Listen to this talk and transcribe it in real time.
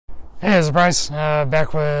Hey, it's Bryce,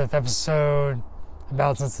 back with episode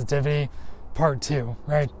about sensitivity, part 2,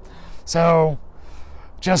 right? So,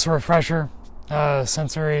 just a refresher,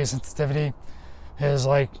 sensory sensitivity is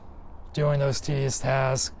like doing those tedious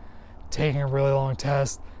tasks, taking a really long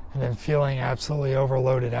test, and then feeling absolutely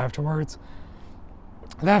overloaded afterwards.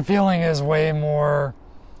 That feeling is way more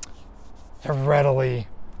readily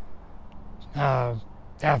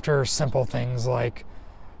after simple things like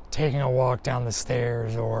taking a walk down the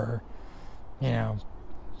stairs or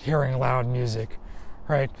hearing loud music,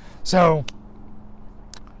 right? So,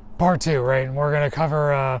 part 2, right? We're going to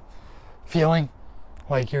cover feeling,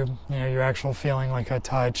 like your actual feeling, like a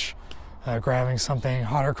touch, grabbing something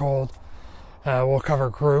hot or cold. We'll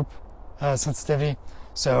cover group sensitivity,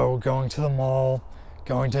 so going to the mall,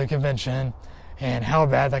 going to a convention, and how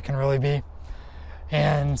bad that can really be.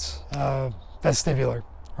 And vestibular,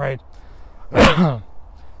 right?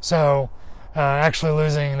 So, actually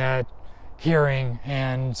losing that hearing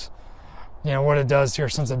and what it does to your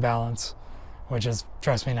sense of balance, which is,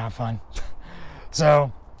 trust me, not fun.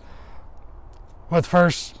 So with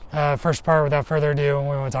first part, without further ado, we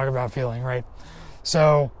want to talk about feeling, right?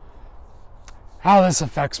 So how this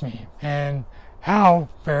affects me and how,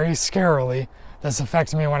 very scarily, this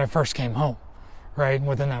affected me when I first came home, right,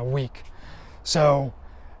 within that week. So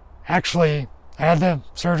actually I had the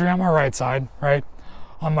surgery on my right side, right?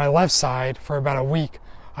 On my left side, for about a week,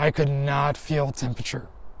 I could not feel temperature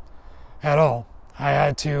at all. I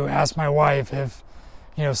had to ask my wife if,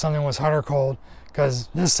 something was hot or cold, because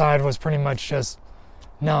this side was pretty much just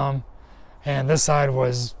numb, and this side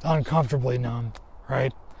was uncomfortably numb,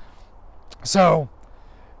 right? So,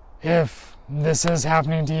 if this is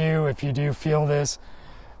happening to you, if you do feel this,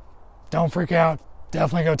 don't freak out.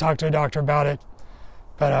 Definitely go talk to a doctor about it.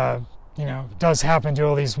 But, it does happen to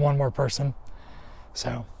at least one more person.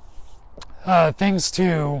 So, things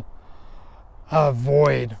to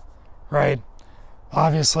avoid, right?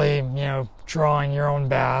 Obviously, drawing your own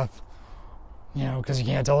bath, because you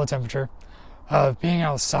can't tell the temperature. Being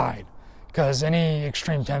outside, because any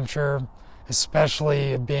extreme temperature,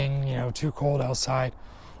 especially being, too cold outside,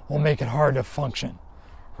 will make it hard to function,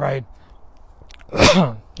 right?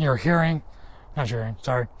 Your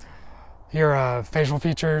facial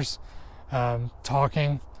features,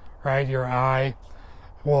 talking, right? Your eye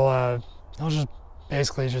will it'll just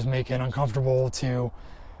basically just make it uncomfortable to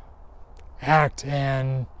act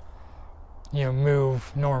and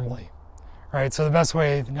move normally, right? So the best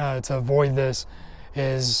way to avoid this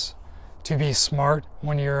is to be smart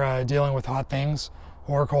when you're dealing with hot things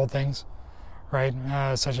or cold things, right?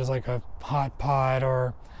 Such as like a hot pot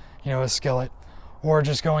or a skillet, or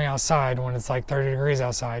just going outside when it's like 30 degrees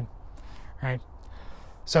outside, right?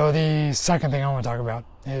 So the second thing I want to talk about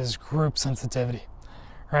is group sensitivity.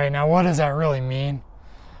 Right, now what does that really mean?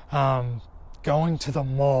 Going to the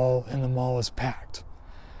mall and the mall is packed.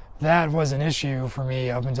 That was an issue for me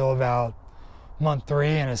up until about month 3,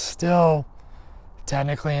 and it's still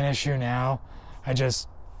technically an issue now. I just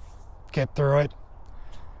get through it.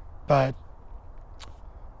 But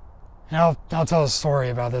I'll tell a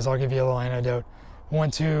story about this. I'll give you a little anecdote.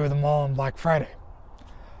 Went to the mall on Black Friday.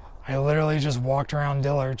 I literally just walked around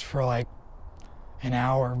Dillard's for like an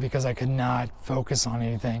hour because I could not focus on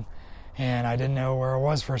anything, and I didn't know where I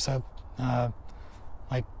was for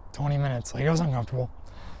like 20 minutes. Like, it was uncomfortable.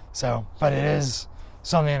 So, but it is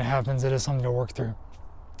something that happens. It is something to work through.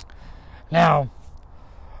 Now,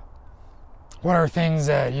 what are things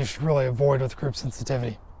that you should really avoid with group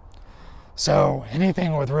sensitivity? So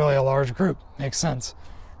anything with really a large group makes sense,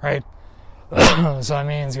 right? So that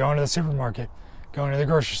means going to the supermarket, going to the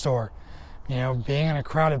grocery store. Being in a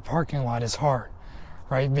crowded parking lot is hard,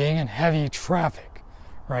 right? Being in heavy traffic,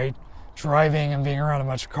 right? Driving and being around a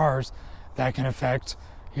bunch of cars, that can affect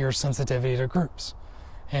your sensitivity to groups,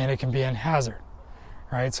 and it can be a hazard,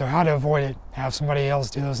 right? So how to avoid it? Have somebody else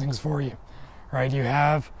do those things for you, right? You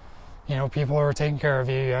have, people who are taking care of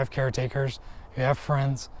you. You have caretakers. You have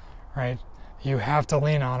friends, right? You have to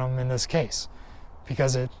lean on them in this case,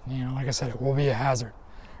 because it, like I said, it will be a hazard,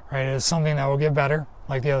 right? It is something that will get better,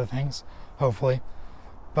 like the other things, hopefully.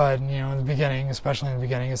 But, in the beginning, especially in the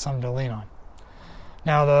beginning, is something to lean on.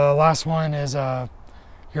 Now, the last one is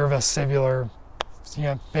your vestibular,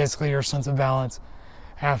 basically your sense of balance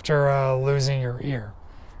after losing your ear,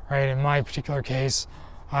 right? In my particular case,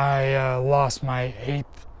 I lost my 8th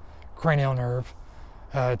cranial nerve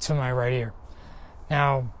to my right ear.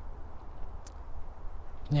 Now,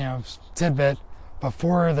 tidbit,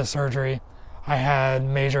 before the surgery, I had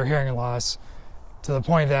major hearing loss to the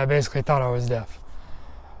point that I basically thought I was deaf.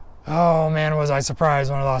 Oh man, was I surprised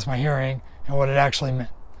when I lost my hearing and what it actually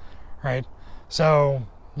meant, right? So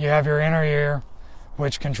you have your inner ear,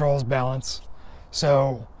 which controls balance.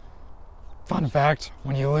 So, fun fact,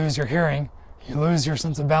 when you lose your hearing, you lose your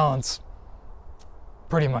sense of balance,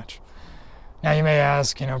 pretty much. Now you may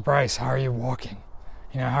ask, Bryce, how are you walking?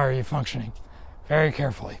 How are you functioning? Very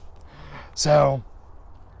carefully. So,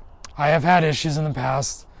 I have had issues in the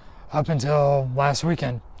past, up until last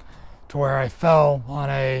weekend, to where I fell on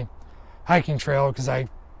a hiking trail because I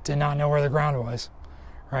did not know where the ground was,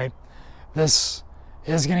 right? This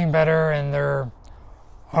is getting better, and there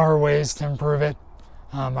are ways to improve it.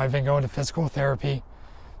 I've been going to physical therapy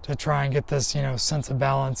to try and get this, sense of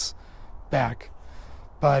balance back.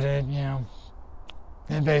 But it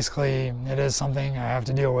is something I have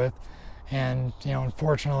to deal with. And,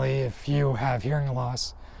 unfortunately, if you have hearing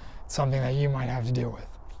loss, it's something that you might have to deal with.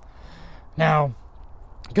 Now,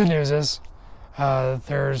 good news is,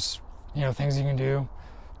 there's, things you can do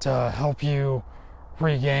to help you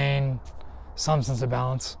regain some sense of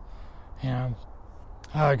balance.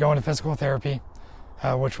 Go into physical therapy,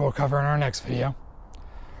 which we'll cover in our next video,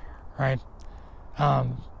 right?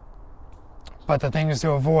 But the things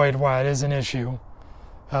to avoid while it is an issue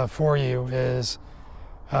for you is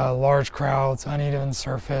large crowds, uneven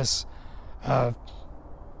surface,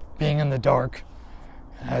 being in the dark.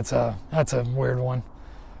 That's a weird one,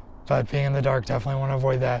 but being in the dark, definitely want to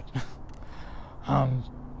avoid that.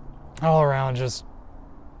 All around, just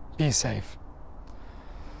be safe.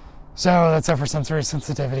 So that's it for sensory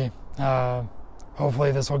sensitivity.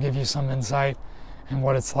 Hopefully this will give you some insight in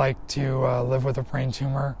what it's like to live with a brain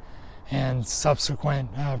tumor and subsequent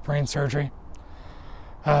brain surgery.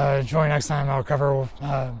 Join next time. I'll cover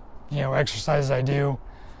exercises I do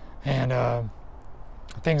and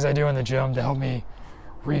things I do in the gym to help me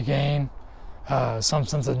regain some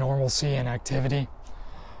sense of normalcy and activity.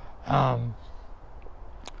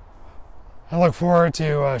 I look forward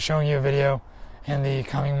to showing you a video in the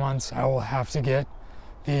coming months. I will have to get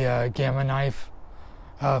the gamma knife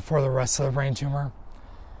for the rest of the brain tumor.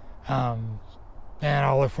 And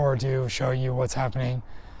I'll look forward to showing you what's happening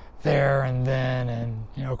there and then, and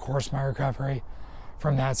of course my recovery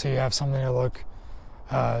from that, so you have something to look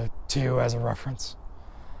to as a reference.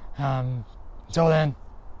 Until then,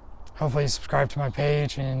 hopefully you subscribe to my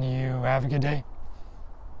page and you have a good day.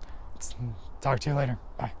 Talk to you later.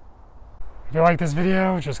 Bye. If you like this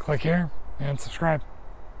video, just click here and subscribe.